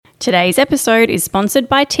Today's episode is sponsored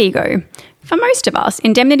by Tego. For most of us,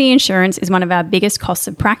 indemnity insurance is one of our biggest costs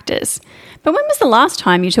of practice. But when was the last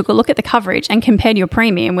time you took a look at the coverage and compared your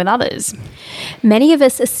premium with others? Many of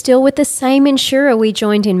us are still with the same insurer we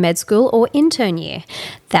joined in med school or intern year.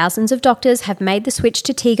 Thousands of doctors have made the switch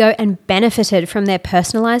to Tego and benefited from their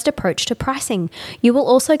personalised approach to pricing. You will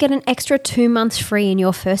also get an extra 2 months free in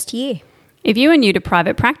your first year. If you are new to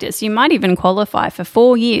private practice, you might even qualify for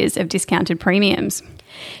 4 years of discounted premiums.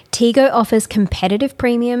 Tego offers competitive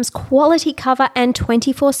premiums, quality cover and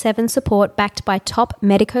 24/7 support backed by top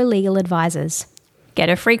medico-legal advisors. Get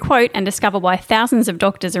a free quote and discover why thousands of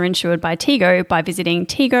doctors are insured by Tego by visiting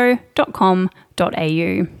tego.com.au.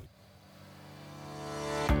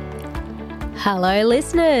 Hello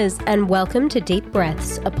listeners and welcome to Deep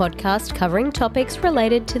Breaths, a podcast covering topics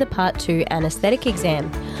related to the Part 2 anaesthetic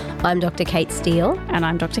exam. I'm Dr. Kate Steele. And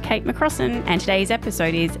I'm Dr. Kate McCrossan, and today's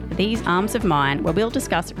episode is These Arms of Mine, where we'll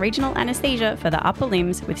discuss regional anaesthesia for the upper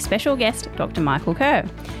limbs with special guest Dr. Michael Kerr.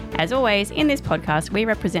 As always, in this podcast, we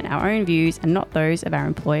represent our own views and not those of our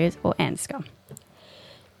employers or ANZCA.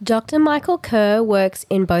 Dr. Michael Kerr works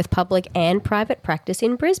in both public and private practice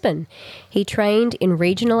in Brisbane. He trained in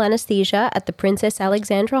regional anaesthesia at the Princess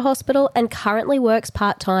Alexandra Hospital and currently works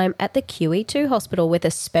part-time at the QE2 Hospital with a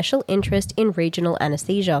special interest in regional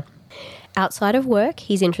anaesthesia. Outside of work,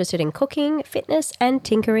 he's interested in cooking, fitness and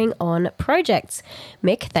tinkering on projects.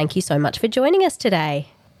 Mick, thank you so much for joining us today.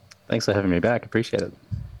 Thanks for having me back. Appreciate it.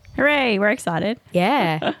 Hooray, we're excited.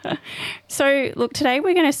 Yeah. So, look, today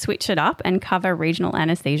we're going to switch it up and cover regional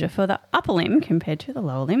anaesthesia for the upper limb compared to the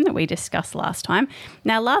lower limb that we discussed last time.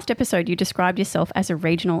 Now, last episode you described yourself as a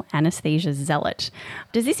regional anaesthesia zealot.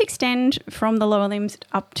 Does this extend from the lower limbs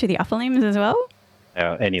up to the upper limbs as well?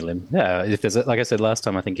 Any limb. If there's like I said last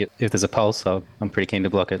time, I think if there's a pulse, I'm pretty keen to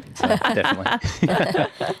block it. So definitely.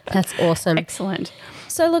 That's awesome. Excellent.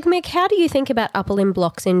 So look, Mick, how do you think about upper limb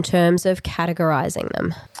blocks in terms of categorising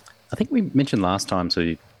them? I think we mentioned last time,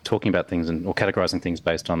 so talking about things or categorising things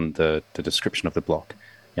based on the description of the block,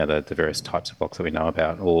 the various types of blocks that we know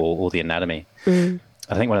about or the anatomy.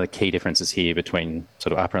 I think one of the key differences here between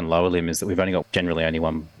sort of upper and lower limb is that we've generally only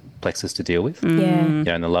one plexus to deal with.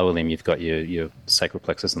 Yeah. In the lower limb, you've got your sacral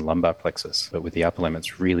plexus and lumbar plexus, but with the upper limb,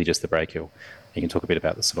 it's really just the brachial. You can talk a bit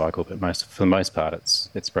about the cervical, but for the most part,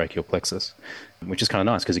 it's brachial plexus, which is kind of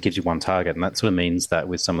nice because it gives you one target, and that sort of means that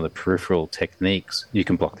with some of the peripheral techniques, you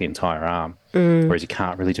can block the entire arm, whereas you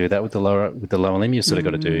can't really do that with the lower limb. You've sort of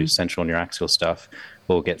got to do central neuraxial stuff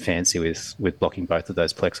or get fancy with blocking both of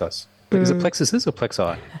those plexus. Is it plexuses or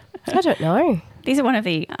plexi? I don't know. These are one of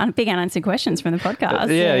the big unanswered questions from the podcast.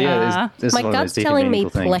 This My gut's telling me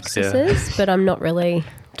plexuses, but I'm not really...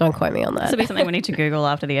 Don't quote me on that. This will be something we need to Google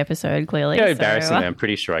after the episode, clearly. Yeah, embarrassingly, I'm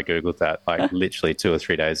pretty sure I Googled that literally 2 or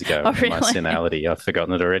 3 days ago. Oh, really? My senility. I've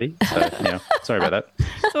forgotten it already. So, sorry about that.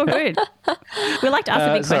 It's all good. We like to ask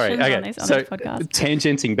the big questions on this podcast.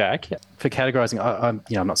 Tangenting back, for categorising, I'm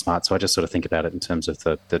not smart, so I just sort of think about it in terms of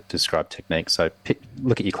the described technique. So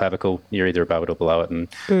look at your clavicle. You're either above it or below it. And,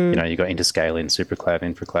 you've got interscalene, supraclav,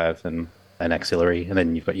 infraclav, and axillary. And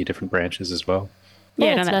then you've got your different branches as well.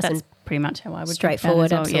 Yeah, that's pretty much how I would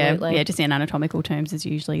straightforward, well. absolutely. Yeah, just in anatomical terms is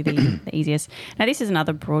usually the easiest. Now, this is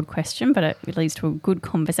another broad question, but it leads to a good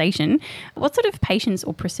conversation. What sort of patients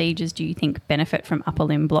or procedures do you think benefit from upper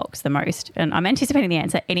limb blocks the most? And I'm anticipating the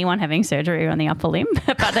answer, anyone having surgery on the upper limb,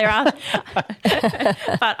 but there are,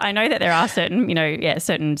 but I know that there are certain,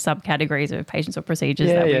 certain subcategories of patients or procedures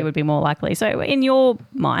that we would be more likely. So in your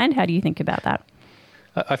mind, how do you think about that?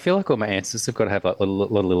 I feel like all my answers have got to have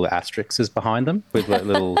little asterisks behind them with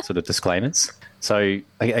little sort of disclaimers. So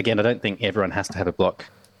again, I don't think everyone has to have a block,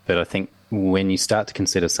 but I think when you start to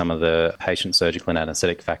consider some of the patient surgical and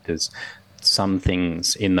anaesthetic factors, some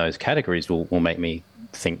things in those categories will make me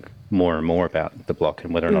think more and more about the block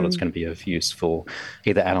and whether or not it's going to be of use for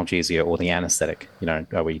either analgesia or the anaesthetic.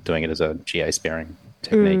 Are we doing it as a GA sparing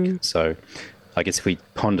technique? So I guess if we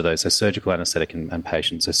ponder those, so surgical anaesthetic and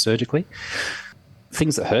patients, so surgically,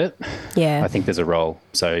 things that hurt, I think there's a role.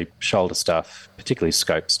 So shoulder stuff, particularly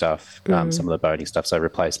scope stuff, some of the bony stuff, so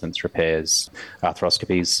replacements, repairs,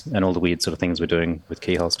 arthroscopies, and all the weird sort of things we're doing with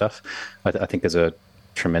keyhole stuff. I think there's a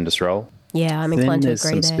tremendous role. Yeah, I'm inclined to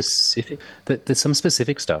agree there. There's some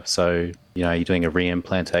specific stuff. So, you're doing a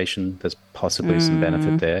reimplantation. There's possibly some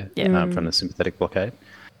benefit there from the sympathetic blockade.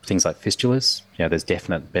 Things like fistulas, there's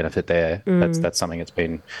definite benefit there. That's something that's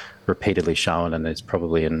been repeatedly shown, and there's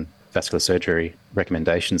probably in vascular surgery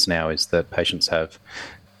recommendations now is that patients have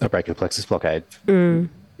a brachial plexus blockade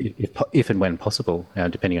if and when possible,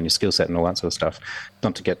 depending on your skill set and all that sort of stuff.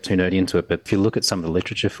 Not to get too nerdy into it, but if you look at some of the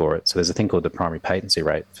literature for it, so there's a thing called the primary patency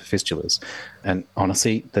rate for fistulas. And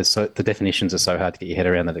honestly, the definitions are so hard to get your head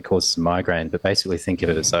around that it causes migraine. But basically think of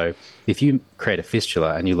it as though if you create a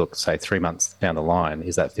fistula and you look, say, 3 months down the line,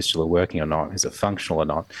 is that fistula working or not? Is it functional or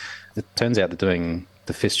not? It turns out that doing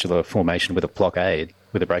the fistula formation with a blockade,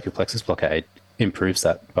 with a brachial plexus blockade, improves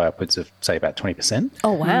that by upwards of, say, about 20%.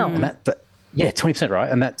 Oh, wow. And yeah, 20%, right?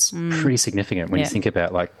 And that's pretty significant when you think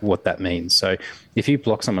about like what that means. So if you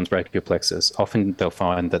block someone's brachial plexus, often they'll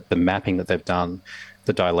find that the mapping that they've done,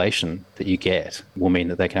 the dilation that you get, will mean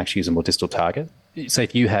that they can actually use a more distal target. So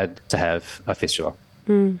if you had to have a fistula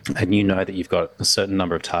and you know that you've got a certain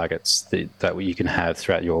number of targets that you can have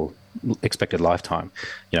throughout your expected lifetime,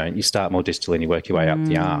 you start more distally and you work your way up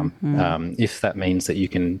the arm. If that means that you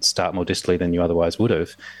can start more distally than you otherwise would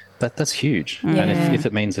have, that's huge. Yeah. And if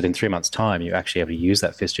it means that in 3 months' time you actually have to use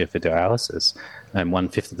that fistula for dialysis, and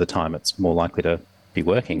 1/5 of the time it's more likely to be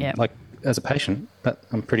working. Yep. Like as a patient,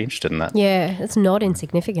 I'm pretty interested in that. Yeah, it's not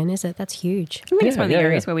insignificant, is it? That's huge. I think it's one of the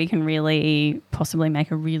areas where we can really possibly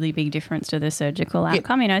make a really big difference to the surgical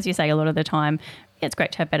outcome. As you say, a lot of the time, it's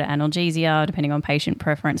great to have better analgesia depending on patient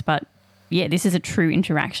preference, but this is a true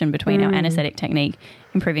interaction between our anaesthetic technique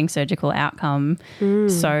improving surgical outcome.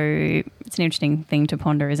 So it's an interesting thing to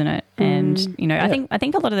ponder, isn't it? And, I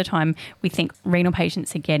think a lot of the time we think renal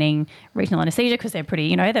patients are getting regional anaesthesia because they're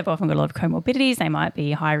pretty, they've often got a lot of comorbidities. They might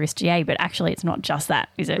be high risk GA, but actually it's not just that,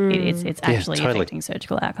 is it? It's actually affecting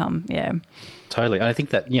surgical outcome. Yeah. Totally. And I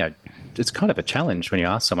think that, it's kind of a challenge when you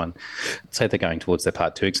ask someone, say they're going towards their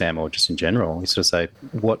Part 2 exam or just in general, you sort of say,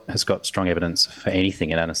 what has got strong evidence for anything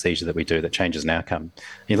in anaesthesia that we do that changes an outcome?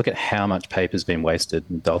 You look at how much paper's been wasted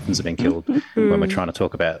and dolphins have been killed when we're trying to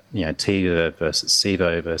talk about, TIVO versus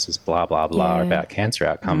SIVO versus blah, blah, blah about cancer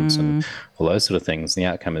outcomes and all those sort of things. The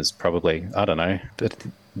outcome is probably, I don't know,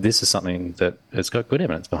 this is something that has got good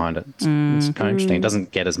evidence behind it. It's kind of interesting. It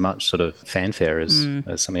doesn't get as much sort of fanfare as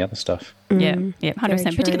some of the other stuff. Yeah,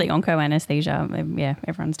 100%. Particularly onco anesthesia. Yeah,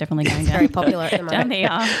 everyone's definitely going down. Very popular at the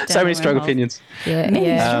moment. So many strong opinions.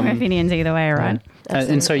 Strong opinions either way, right?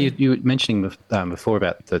 And so you were mentioning before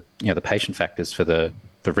about the patient factors for the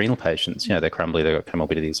renal patients. They're crumbly, they've got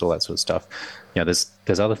comorbidities, all that sort of stuff.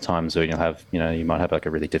 There's other times where you'll have, you might have like a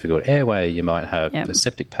really difficult airway. You might have a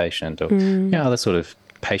septic patient, or other sort of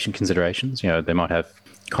patient considerations. They might have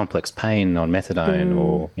complex pain on methadone,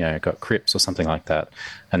 or got crips or something like that,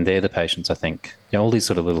 and they're the patients. I think all these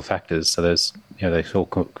sort of little factors. So there's they all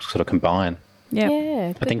sort of combine.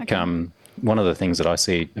 Yeah. I think one of the things that I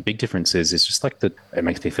see a big difference is just like it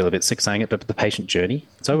makes me feel a bit sick saying it, but the patient journey.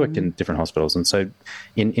 So I worked in different hospitals, and so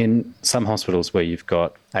in some hospitals where you've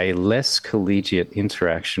got a less collegiate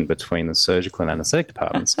interaction between the surgical and anaesthetic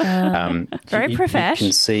departments, very professional.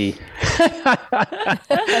 You can see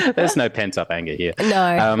there's no pent up anger here.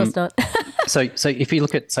 No, of course not. So if you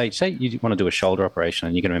look at, say you want to do a shoulder operation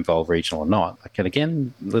and you're going to involve regional or not, and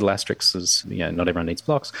again, little asterisks is, not everyone needs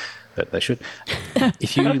blocks, but they should.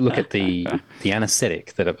 If you look at the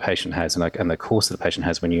anaesthetic that a patient has and the course that a patient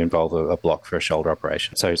has when you involve a block for a shoulder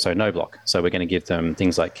operation, so no block. So we're going to give them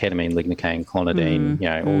things like ketamine, lignocaine,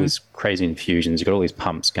 clonidine, all these crazy infusions. You've got all these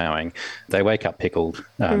pumps going. They wake up pickled.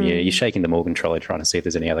 You're shaking the Morgan trolley trying to see if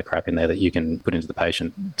there's any other crap in there that you can put into the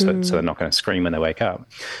patient so they're not going to scream when they wake up.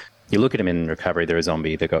 You look at them in recovery, they're a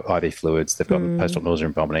zombie, they've got IV fluids, they've got post-op nausea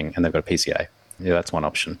and vomiting, and they've got a PCA. That's one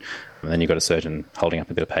option. And then you've got a surgeon holding up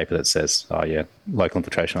a bit of paper that says, local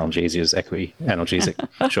infiltration analgesia is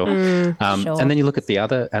analgesic. Sure. Sure. And then you look at the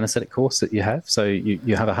other anaesthetic course that you have. So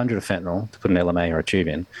you have 100 of fentanyl to put an LMA or a tube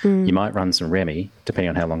in. You might run some Remy, depending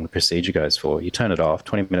on how long the procedure goes for. You turn it off,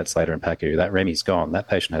 20 minutes later in PACU, that Remy's gone. That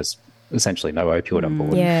patient has essentially no opioid on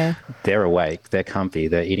board. Yeah. They're awake, they're comfy,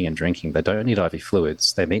 they're eating and drinking, they don't need IV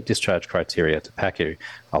fluids, they meet discharge criteria to PACU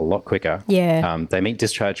a lot quicker. Yeah. They meet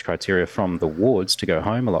discharge criteria from the wards to go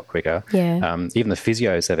home a lot quicker. Yeah. Even the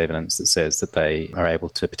physios have evidence that says that they are able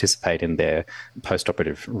to participate in their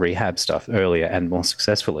post-operative rehab stuff earlier and more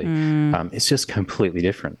successfully. It's just completely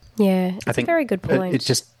different. Yeah, it's a very good point.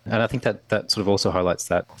 And I think that sort of also highlights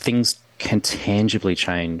that things can tangibly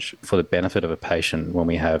change for the benefit of a patient when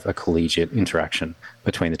we have a collegiate interaction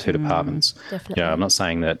between the two departments. Definitely. I'm not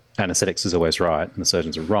saying that anaesthetics is always right and the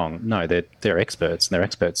surgeons are wrong. No, they're experts, and they're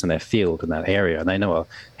experts in their field, in that area, and they know a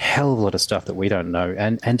hell of a lot of stuff that we don't know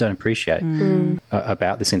and don't appreciate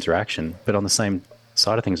about this interaction. But on the same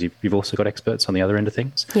side of things, you've also got experts on the other end of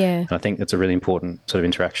things. Yeah. And I think that's a really important sort of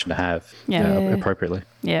interaction to have appropriately.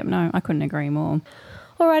 Yeah, no, I couldn't agree more.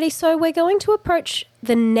 Alrighty, so we're going to approach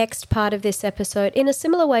the next part of this episode in a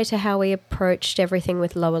similar way to how we approached everything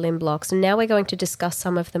with lower limb blocks. And now we're going to discuss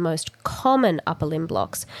some of the most common upper limb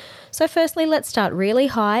blocks. So firstly, let's start really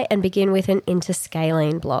high and begin with an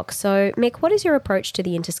interscalene block. So Mick, what is your approach to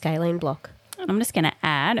the interscalene block? I'm just going to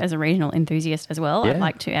add, as a regional enthusiast as well, Yeah. I'd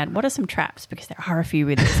like to add, what are some traps? Because there are a few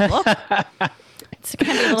with this block. It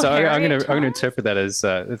can be a little So hairy I'm at going to times. interpret that as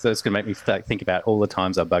it's going to make me think about all the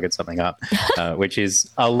times I've buggered something up, which is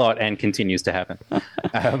a lot and continues to happen.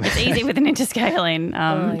 It's easy with an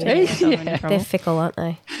interscalene. To get yourself into trouble. They're fickle, aren't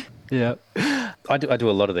they? Yeah, I do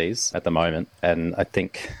a lot of these at the moment, and I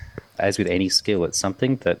think, as with any skill, it's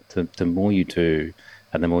something that the more you do,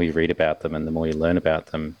 and the more you read about them, and the more you learn about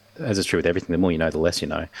them, as is true with everything, the more you know, the less you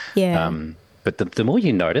know. Yeah. But the more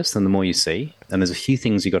you notice and the more you see, and there's a few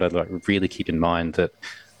things you got to really keep in mind that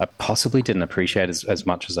I possibly didn't appreciate as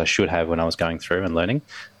much as I should have when I was going through and learning.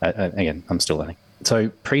 Again, I'm still learning. So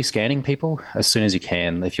pre-scanning people as soon as you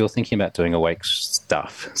can, if you're thinking about doing awake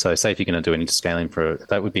stuff. So say if you're going to do an interscaling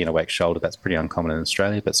that would be an awake shoulder. That's pretty uncommon in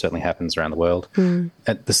Australia, but certainly happens around the world. And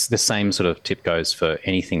the same sort of tip goes for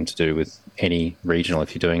anything to do with any regional.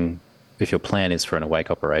 If your plan is for an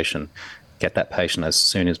awake operation, get that patient as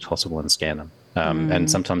soon as possible and scan them. And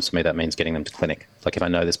sometimes for me that means getting them to clinic. Like if I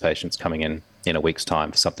know this patient's coming in a week's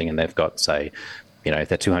time for something and they've got, say, if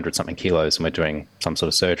they're 200 something kilos and we're doing some sort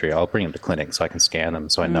of surgery, I'll bring them to clinic so I can scan them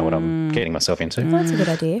so I know what I'm getting myself into. That's a good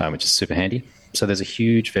idea. Which is super handy. So there's a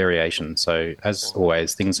huge variation. So as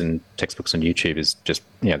always, things in textbooks on YouTube is just,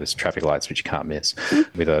 there's traffic lights which you can't miss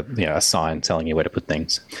with a sign telling you where to put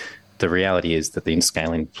things. The reality is that the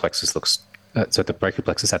interscalene plexus looks, so the brachial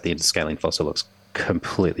plexus at the interscalene fossa looks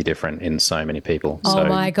completely different in so many people. Oh So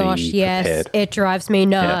my gosh, be yes. prepared. It drives me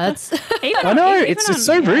nuts. I know, it's just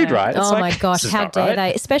so rude, right? It's Oh my gosh, this is how not dare right.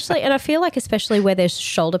 they? Especially, and I feel like especially where there's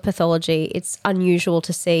shoulder pathology, it's unusual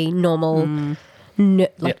to see normal nerve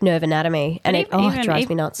anatomy. And it drives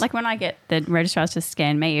me nuts. Like when I get the registrars to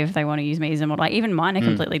scan me if they want to use me as a model, like even mine are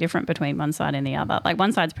completely different between one side and the other. Like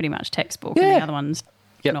one side's pretty much textbook and Yeah. the other one's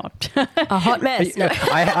Yep. not. A hot mess. No.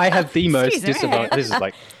 I have the most Excuse me. disappointing. This is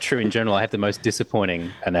like true in general. I have the most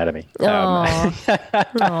disappointing anatomy. Oh.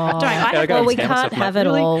 Well, we can't have it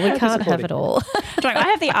all. We can't have it all. I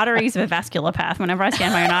have the arteries of a vascular path. Whenever I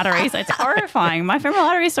scan my own arteries, it's horrifying. My femoral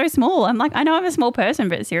artery is so small. I'm like, I know I'm a small person,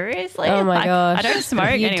 but seriously, Oh my like, gosh. I don't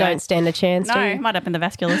smoke. You anyway. don't stand a chance, do No, you? might have been the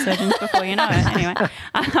vascular surgeons before you know it. Anyway,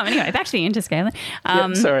 back to the interscaling.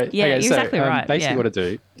 Sorry. Yeah, Okay, you're exactly right. Basically, yeah. what I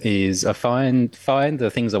do is I find the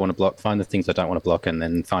things I want to block, find the things I don't want to block, and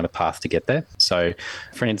then find a path to get there. So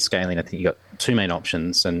for an interscaling, I think you've got two main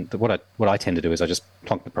options. And what I tend to do is I just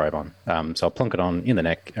plonk the probe on. So I'll plonk it on in the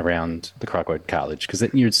neck around the cricoid cartilage because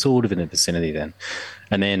you're sort of in the vicinity then.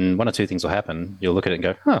 And then one or two things will happen. You'll look at it and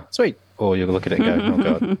go, oh, sweet. Or you'll look at it and go,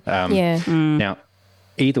 oh, God. Yeah. Now,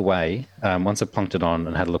 either way, once I've plunked it on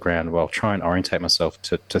and had a look around, well, I'll try and orientate myself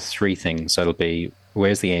to three things. So it'll be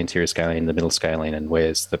where's the anterior scalene, the middle scalene, and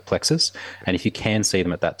where's the plexus. And if you can see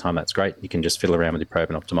them at that time, that's great. You can just fiddle around with your probe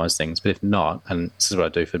and optimize things. But if not, and this is what I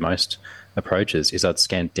do for most approaches, is I'd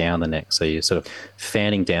scan down the neck. So you're sort of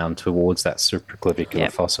fanning down towards that supraclavicular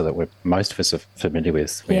fossa that most of us are familiar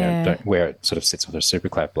with, where it sort of sits with a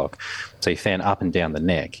supraclav block. So you fan up and down the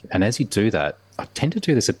neck. And as you do that, I tend to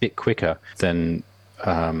do this a bit quicker than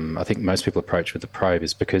I think most people approach with the probe,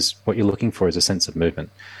 is because what you're looking for is a sense of movement.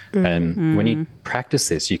 And when you practice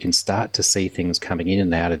this, you can start to see things coming in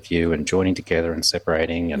and out of view and joining together and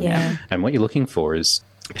separating. And what you're looking for is,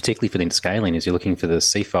 particularly for the interscalene, is you're looking for the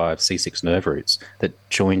C5, C6 nerve roots that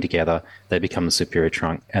join together, they become the superior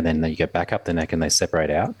trunk, and then you go back up the neck and they separate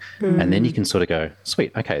out. And then you can sort of go,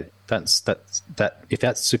 sweet, okay, that's if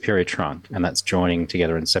that's superior trunk and that's joining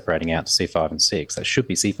together and separating out to C5 and 6, that should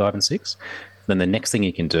be C5 and 6. Then the next thing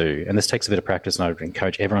you can do, and this takes a bit of practice, and I would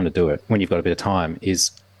encourage everyone to do it when you've got a bit of time,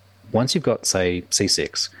 is once you've got, say,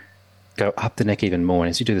 C6, go up the neck even more. And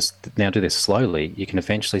as you do this slowly, you can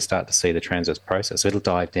eventually start to see the transverse process. So it'll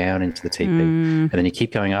dive down into the TP, and then you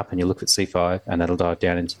keep going up and you look at C5, and that'll dive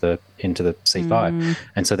down into the C5.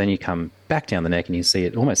 And so then you come back down the neck and you see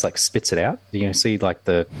it almost like spits it out. You see like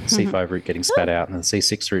the C5 root getting spat out and the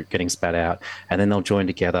C6 root getting spat out, and then they'll join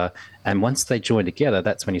together. And once they join together,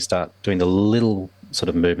 that's when you start doing the little sort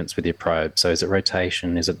of movements with your probe. So is it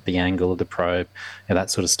rotation? Is it the angle of the probe? And that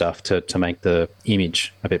sort of stuff to make the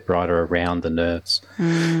image a bit brighter around the nerves.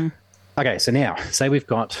 Okay, so now say we've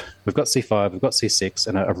got C5, we've got C6,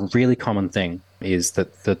 and a really common thing is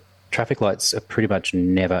that the traffic lights are pretty much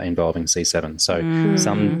never involving C7. So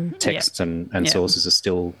some texts and sources are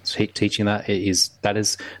still teaching that. That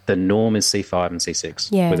is the norm is C5 and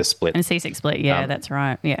C6 with a split. And C6 split, that's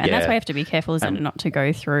right. Yeah, and that's why you have to be careful, isn't it, not to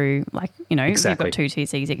go through, like, exactly. If you've got two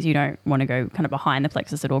C6, you don't want to go kind of behind the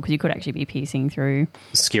plexus at all because you could actually be piercing through.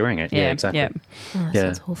 Skewering it, exactly. Oh, that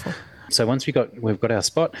sounds awful. So once we've got our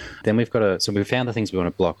spot, then we've found the things we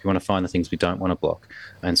want to block. We want to find the things we don't want to block.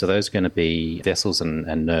 And so those are going to be vessels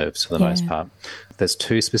and nerves for the most part. There's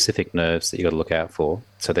two specific nerves that you've got to look out for.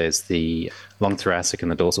 So there's the long thoracic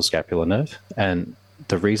and the dorsal scapular nerve. And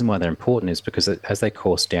the reason why they're important is because as they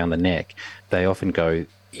course down the neck, they often go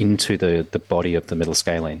into the body of the middle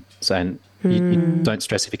scalene. So, and you don't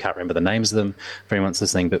stress if you can't remember the names of them for anyone's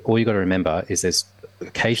listening, but all you've got to remember is there's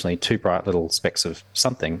occasionally two bright little specks of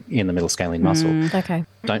something in the middle scalene muscle. Okay.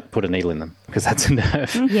 Don't put a needle in them because that's a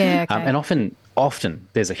nerve. Yeah, okay. And often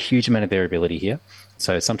there's a huge amount of variability here.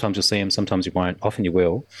 So sometimes you'll see them, sometimes you won't, often you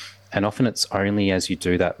will. And often it's only as you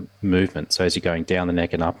do that movement, so as you're going down the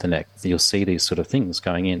neck and up the neck, you'll see these sort of things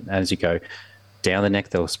going in. As you go down the neck,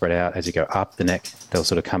 they'll spread out. As you go up the neck, they'll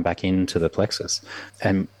sort of come back into the plexus.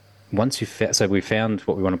 And once so we found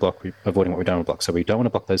what we want to block, we're avoiding what we don't want to block. So we don't want to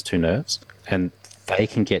block those two nerves, and they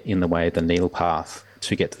can get in the way of the needle path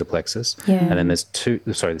to get to the plexus. Yeah. And then there's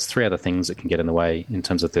three other things that can get in the way in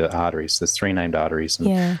terms of the arteries. There's three named arteries,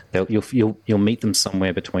 and you'll meet them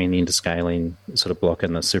somewhere between the interscalene sort of block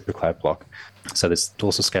and the supraclav block. So there's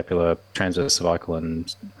dorsal scapular, transverse cervical,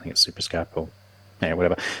 and I think it's suprascapular. Yeah,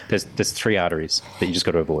 whatever. There's three arforaries that you just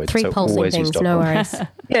got to avoid. Three pulsing things, no worries.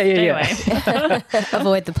 Yeah.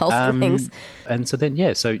 Avoid the pulsing things. And so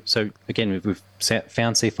then, so again, we've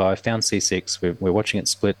found C5, found C6. We're watching it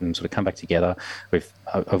split and sort of come back together. We're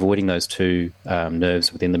avoiding those two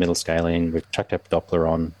nerves within the middle scalene. We've chucked our Doppler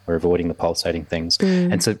on. We're avoiding the pulsating things.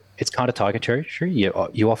 And so it's kind of tiger territory.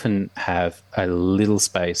 You often have a little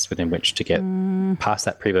space within which to get past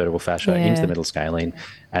that prevertebral fascia into the middle scalene,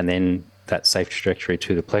 and then that safe trajectory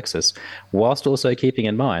to the plexus, whilst also keeping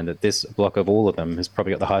in mind that this block of all of them has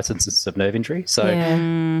probably got the highest incidence of nerve injury. So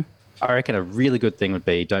I reckon a really good thing would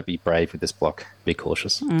be don't be brave with this block, be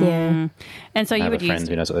cautious. Yeah. And so you would have a friend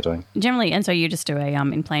who knows what they're doing. Generally, and so you just do a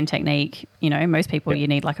in-plane technique. Most people, you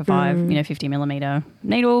need like a 50 millimeter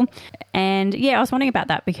needle. And I was wondering about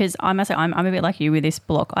that because I must say I'm a bit like you with this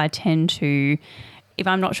block. I tend to, if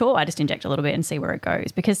I'm not sure, I just inject a little bit and see where it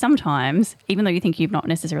goes. Because sometimes, even though you think you've not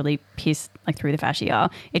necessarily pierced like through the fascia,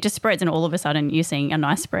 it just spreads, and all of a sudden you're seeing a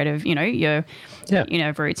nice spread of your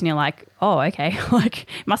roots, and you're like, oh, okay, like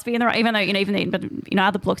must be in the right. Even though but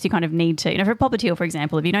other blocks you kind of need to. For a popliteal, for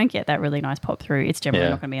example, if you don't get that really nice pop through, it's generally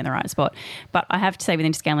not going to be in the right spot. But I have to say, with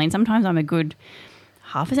interscalene, sometimes I'm a good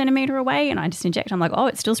half a centimetre away and I just inject. I'm like, oh,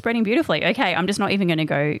 it's still spreading beautifully. Okay, I'm just not even going to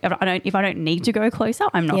go. If I don't need to go closer,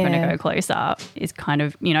 I'm not going to go closer. Is kind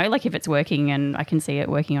of, like if it's working and I can see it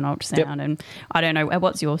working on ultrasound. And I don't know,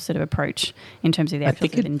 what's your sort of approach in terms of the actual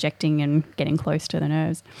sort of injecting and getting close to the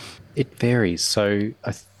nerves? It varies. So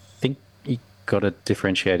I think you got to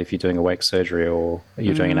differentiate if you're doing awake surgery or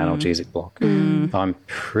you're doing an analgesic block. I'm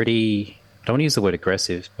pretty, I don't want to use the word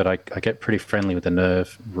aggressive, but I get pretty friendly with the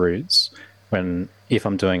nerve roots if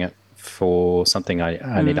I'm doing it for something I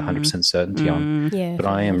need 100% certainty on. But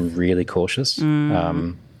I am really cautious.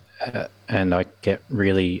 And I get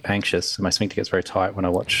really anxious. My sphincter gets very tight when I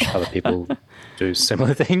watch other people do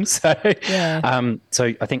similar things. So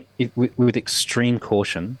I think with extreme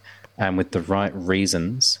caution and with the right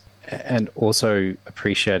reasons, and also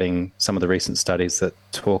appreciating some of the recent studies that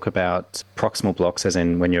talk about proximal blocks, as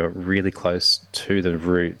in when you're really close to the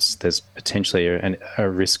roots, there's potentially a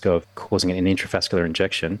risk of causing an intravascular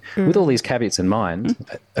injection. With all these caveats in mind,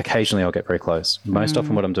 occasionally I'll get very close. Most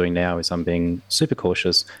often what I'm doing now is I'm being super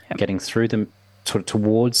cautious, getting through them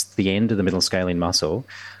towards the end of the middle scalene muscle,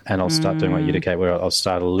 and I'll start doing what you indicate, where I'll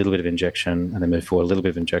start a little bit of injection and then move forward, a little bit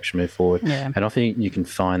of injection, move forward. And often you can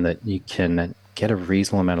find that you can get a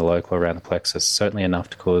reasonable amount of local around the plexus, certainly enough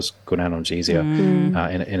to cause good analgesia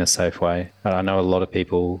in a safe way. I know a lot of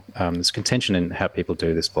people, there's contention in how people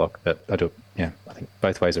do this block, but I think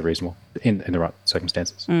both ways are reasonable in the right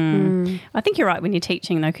circumstances. I think you're right when you're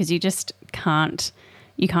teaching, though, because you just can't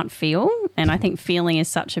feel, and I think feeling is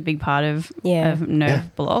such a big part of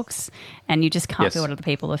nerve blocks, and you just can't feel what other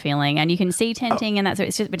people are feeling, and you can see tenting and that's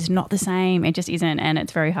but it's not the same. It just isn't, and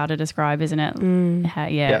it's very hard to describe, isn't it?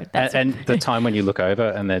 And the time when you look over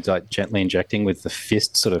and they're like gently injecting with the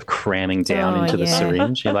fist sort of cramming down into the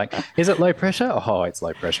syringe, you're like, is it low pressure? Oh, it's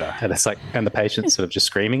low pressure. And it's like, and the patient's sort of just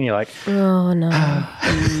screaming. You're like, oh no.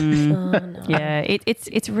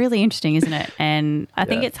 It's really interesting, isn't it? And I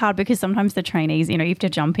think it's hard because sometimes the trainees, you have to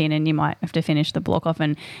jump in and you might have to finish the block off,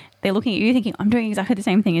 and they're looking at you thinking, I'm doing exactly the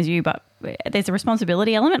same thing as you, but there's a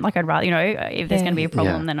responsibility element. Like I'd rather, if there's going to be a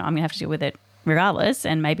problem, then I'm going to have to deal with it regardless,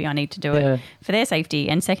 and maybe I need to do it for their safety.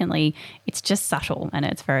 And secondly, it's just subtle and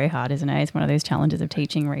it's very hard, isn't it? It's one of those challenges of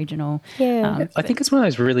teaching regional. I think it's one of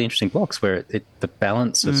those really interesting blocks where the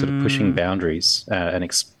balance of sort of pushing boundaries and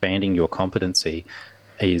expanding your competency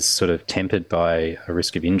is sort of tempered by a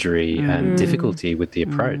risk of injury and difficulty with the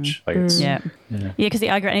approach. Like it's, because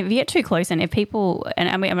the argument, if you get too close, and if people, and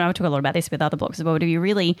I mean, I talk a lot about this with other blocks as well, but if you're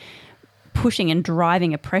really pushing and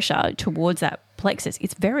driving a pressure towards that plexus,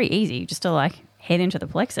 it's very easy just to like head into the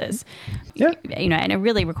plexus. And it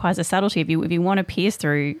really requires a subtlety. If you want to pierce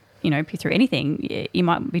through anything, you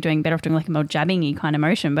might be doing better off doing like a more jabbing-y kind of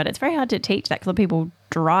motion, but it's very hard to teach that because a lot of people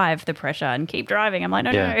drive the pressure and keep driving. I'm like,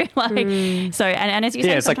 no. So, and as you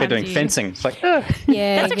say, it's like they're doing fencing. It's like, that's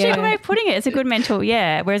actually a good way of putting it. It's a good mental,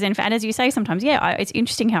 whereas and as you say, sometimes, it's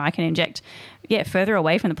interesting how I can inject, further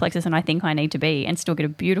away from the plexus than I think I need to be and still get a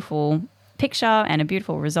beautiful picture and a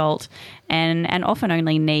beautiful result, and often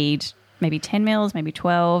only need maybe 10 mils, maybe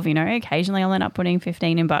 12, occasionally I'll end up putting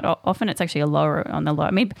 15 in, but often it's actually on the low.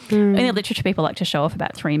 I mean, in the literature, people like to show off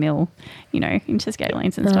about 3 mil,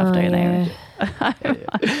 interscalines and stuff, don't they?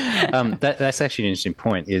 That's actually an interesting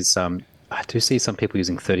point is I do see some people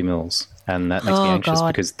using 30 mils, and that makes me anxious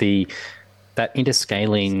because that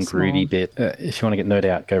interscaling groovy bit, if you want to get nerd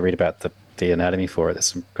out, go read about the anatomy for it. There's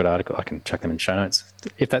some good article. I can chuck them in show notes.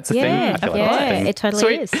 If that's a thing, I feel like that's a thing. It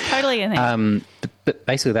totally is. Totally a thing. But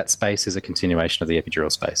basically that space is a continuation of the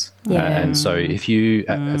epidural space. And so if you,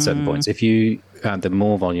 at certain points, if you, the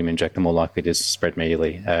more volume inject, the more likely it is to spread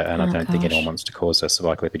medially. And I don't think anyone wants to cause a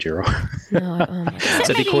cervical epidural.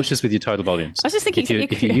 So be cautious with your total volumes. I was just thinking,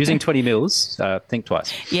 if you're using 20 mils, think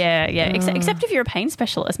twice. Except if you're a pain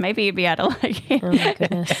specialist, maybe you'd be able to oh my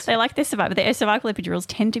goodness. They like this cervical, but the cervical epidurals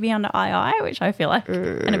tend to be under II, which I feel like,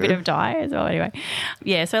 and a bit of dye as well. Anyway,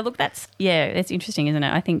 so look, that's interesting, isn't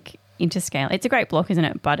it? I think interscale, it's a great block, isn't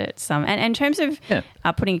it? But it's and in terms of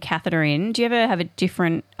putting a catheter in, do you ever have a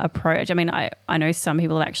different approach? I mean, I know some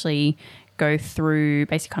people actually go through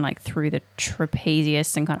basically kind of like through the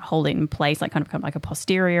trapezius and kind of hold it in place, like kind of like a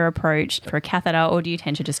posterior approach for a catheter, or do you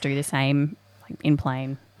tend to just do the same like in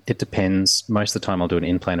plane? It depends. Most of the time I'll do an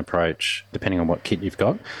in-plane approach depending on what kit you've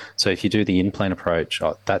got. So if you do the in-plane approach,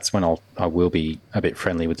 that's when I will be a bit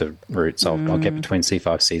friendly with the roots. I'll get between C5,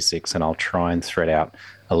 C6 and I'll try and thread out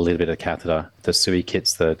a little bit of catheter. The SUI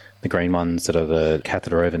kits, the green ones that are the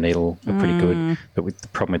catheter over needle are pretty good. But the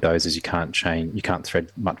problem with those is you can't thread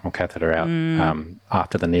much more catheter out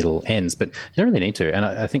after the needle ends. But you don't really need to. And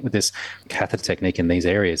I think with this catheter technique in these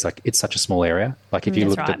areas, like it's such a small area. Like if you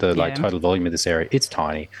looked at the total volume of this area, it's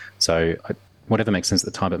tiny. So whatever makes sense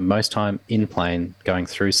at the time, but most time in plane, going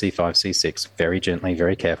through C5, C6, very gently,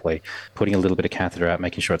 very carefully, putting a little bit of catheter out,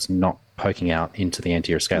 making sure it's not poking out into the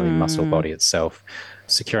anterior scaling muscle body itself,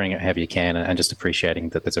 securing it however you can, and just appreciating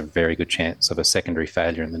that there's a very good chance of a secondary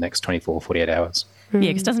failure in the next 24, 48 hours. Yeah,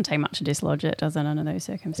 because it doesn't take much to dislodge it, does it, under those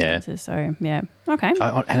circumstances? So, okay.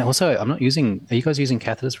 And also, I'm not using... Are you guys using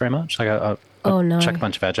catheters very much? Like, I chuck a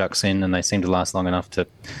bunch of adjuncts in and they seem to last long enough to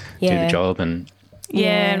do the job and...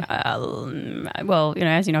 Well,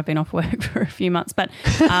 as you know, I've been off work for a few months, but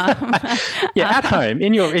at home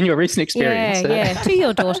in your recent experience, to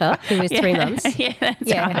your daughter who is 3 months,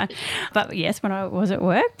 that's right. But yes, when I was at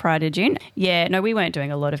work prior to June, we weren't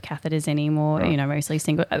doing a lot of catheters anymore. Right. Mostly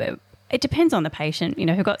single. It depends on the patient.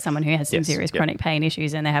 Who've got someone who has some serious chronic pain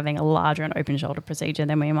issues and they're having a larger and open shoulder procedure,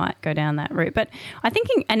 then we might go down that route. But I think,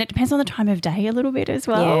 and it depends on the time of day a little bit as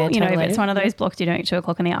well. Yeah, if it's one of those blocks you're doing at 2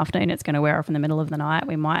 o'clock in the afternoon, it's going to wear off in the middle of the night,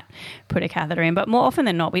 we might put a catheter in. But more often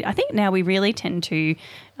than not, I think now we really tend to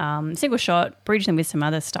single shot, bridge them with some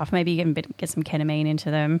other stuff. Maybe you can get some ketamine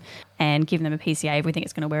into them and give them a PCA if we think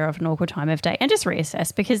it's going to wear off at an awkward time of day, and just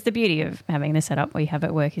reassess, because the beauty of having the setup we have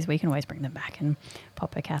at work is we can always bring them back and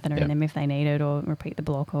pop a catheter in them if they need it, or repeat the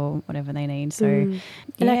block or whatever they need. So, And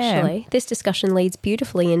actually, this discussion leads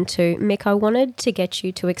beautifully into, Mick, I wanted to get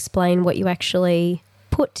you to explain what you actually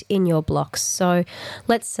put in your blocks. So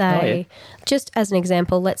let's say, just as an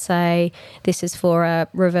example, let's say this is for a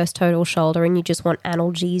reverse total shoulder and you just want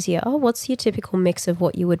analgesia. What's your typical mix of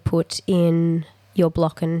what you would put in your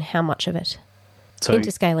block and how much of it? So,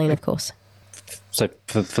 interscaling, of course. So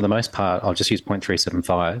for the most part, I'll just use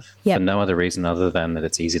 0.375 for no other reason other than that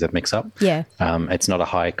it's easy to mix up. Yeah. It's not a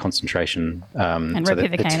high concentration. And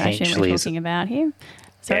ropivacaine, actually, we're talking about here.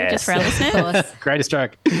 Sorry, Yes. just for our listeners. Greatest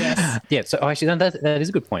joke. Yes. Yeah, so actually, that is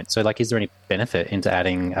a good point. So, like, is there any benefit into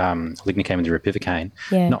adding lignocaine to ropivacaine?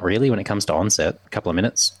 Yeah. Not really when it comes to onset. A couple of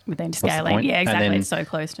minutes. With the What's the interscaling. point? Yeah, And exactly. then It's so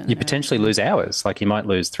close to you potentially lose hours. Like, you might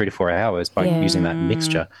lose 3 to 4 hours by Yeah. using that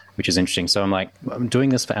mixture, which is interesting. So I'm like, I'm doing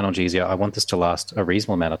this for analgesia. I want this to last a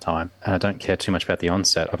reasonable amount of time, and I don't care too much about the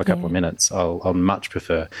onset of a couple of minutes. I'll much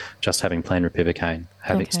prefer just having plain ropivacaine,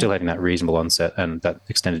 still having that reasonable onset and that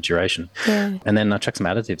extended duration. Yeah. And then I chuck some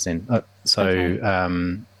additives in.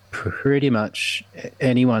 Pretty much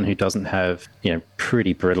anyone who doesn't have,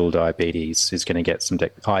 pretty brittle diabetes is going to get some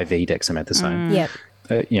IV dexamethasone.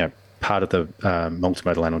 Yep. Part of the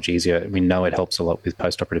multimodal analgesia, we know it helps a lot with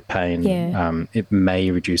postoperative pain. Yeah. It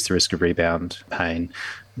may reduce the risk of rebound pain.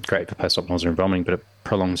 Great for postop nausea and vomiting, but it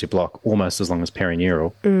prolongs your block almost as long as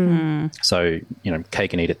perineural. So,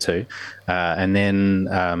 cake and eat it too. And then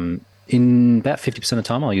in about 50% of the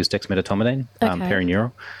time, I'll use dexmedetomidine,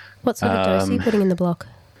 perineural. What sort of dose are you putting in the block?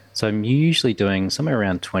 So I'm usually doing somewhere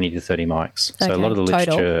around 20 to 30 mics. So a lot of the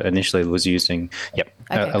literature initially was using,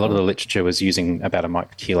 a lot of the literature was using about a mic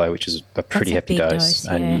per kilo, which is a pretty hefty dose,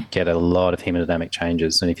 and you get a lot of hemodynamic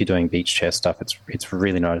changes. And if you're doing beach chest stuff, it's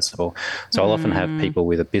really noticeable. So I'll often have people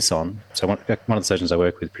with a BIS on. So one of the surgeons I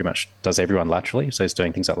work with pretty much does everyone laterally. So he's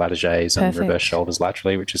doing things like latérés and reverse shoulders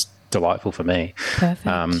laterally, which is delightful for me.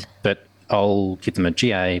 Perfect. But I'll give them a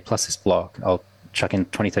GA plus this block. I'll chuck in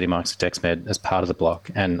 20, 30 mics of Dexmed as part of the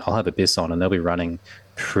block, and I'll have a BIS on, and they'll be running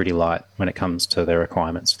pretty light when it comes to their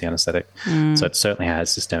requirements for the anaesthetic. So it certainly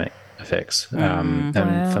has systemic effects. And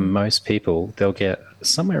for most people, they'll get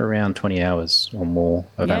somewhere around 20 hours or more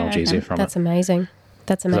of analgesia from That's it. amazing.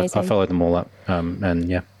 That's amazing. I followed them all up, and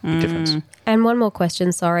big difference. And one more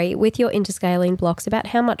question, sorry. With your interscaling blocks, about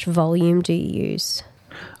how much volume do you use?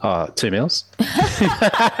 2 mils.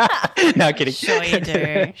 No, kidding. Sure you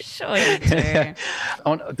do.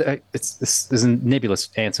 This is a nebulous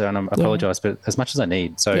answer, and I apologise, but as much as I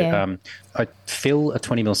need. So I fill a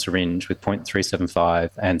 20 ml syringe with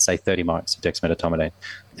 0.375 and say 30 mics of dexmedetomidine,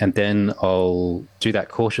 and then I'll do that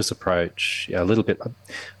cautious approach a little bit.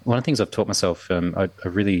 One of the things I've taught myself I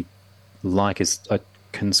really like is I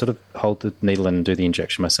can sort of hold the needle and do the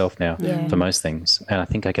injection myself now for most things, and I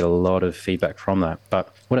think I get a lot of feedback from that.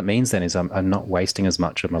 But what it means then is I'm not wasting as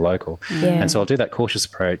much of my local, and so I'll do that cautious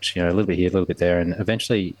approach, a little bit here, a little bit there, and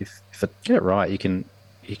eventually, if I get it right, you can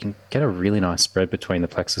get a really nice spread between the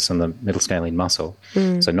plexus and the middle scalene muscle.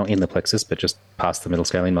 So not in the plexus, but just past the middle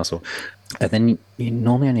scalene muscle. And then you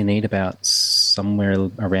normally only need about somewhere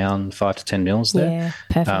around 5 to 10 mils there. Yeah,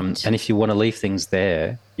 perfect. And if you want to leave things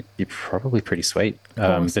there, you're probably pretty sweet.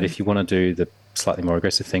 But if you want to do the slightly more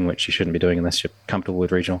aggressive thing, which you shouldn't be doing unless you're comfortable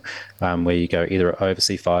with regional, where you go either over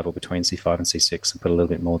C5 or between C5 and C6 and put a little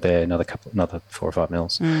bit more there, another 4 or 5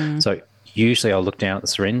 mils. So usually I'll look down at the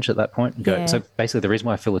syringe at that point and go, so basically the reason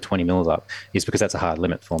why I fill the 20 mils up is because that's a hard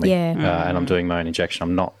limit for me. And I'm doing my own injection.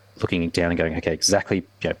 I'm not looking down and going, okay, exactly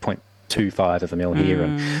 0.25 of a mil here.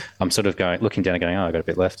 And I'm sort of looking down and going, I got a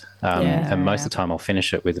bit left. And most of the time I'll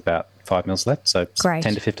finish it with about 5 mils left. So 10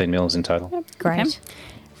 to 15 mils in total. Great. Okay.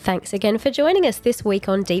 Thanks again for joining us this week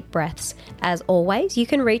on Deep Breaths. As always, you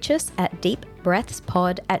can reach us at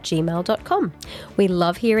deepbreathspod@gmail.com. We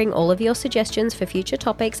love hearing all of your suggestions for future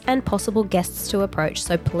topics and possible guests to approach,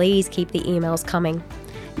 so please keep the emails coming.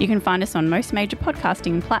 You can find us on most major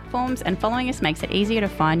podcasting platforms, and following us makes it easier to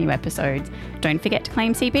find new episodes. Don't forget to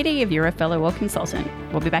claim CPD if you're a fellow or consultant.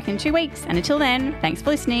 We'll be back in 2 weeks, and until then, thanks for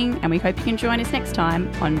listening, and we hope you can join us next time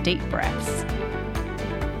on Deep Breaths.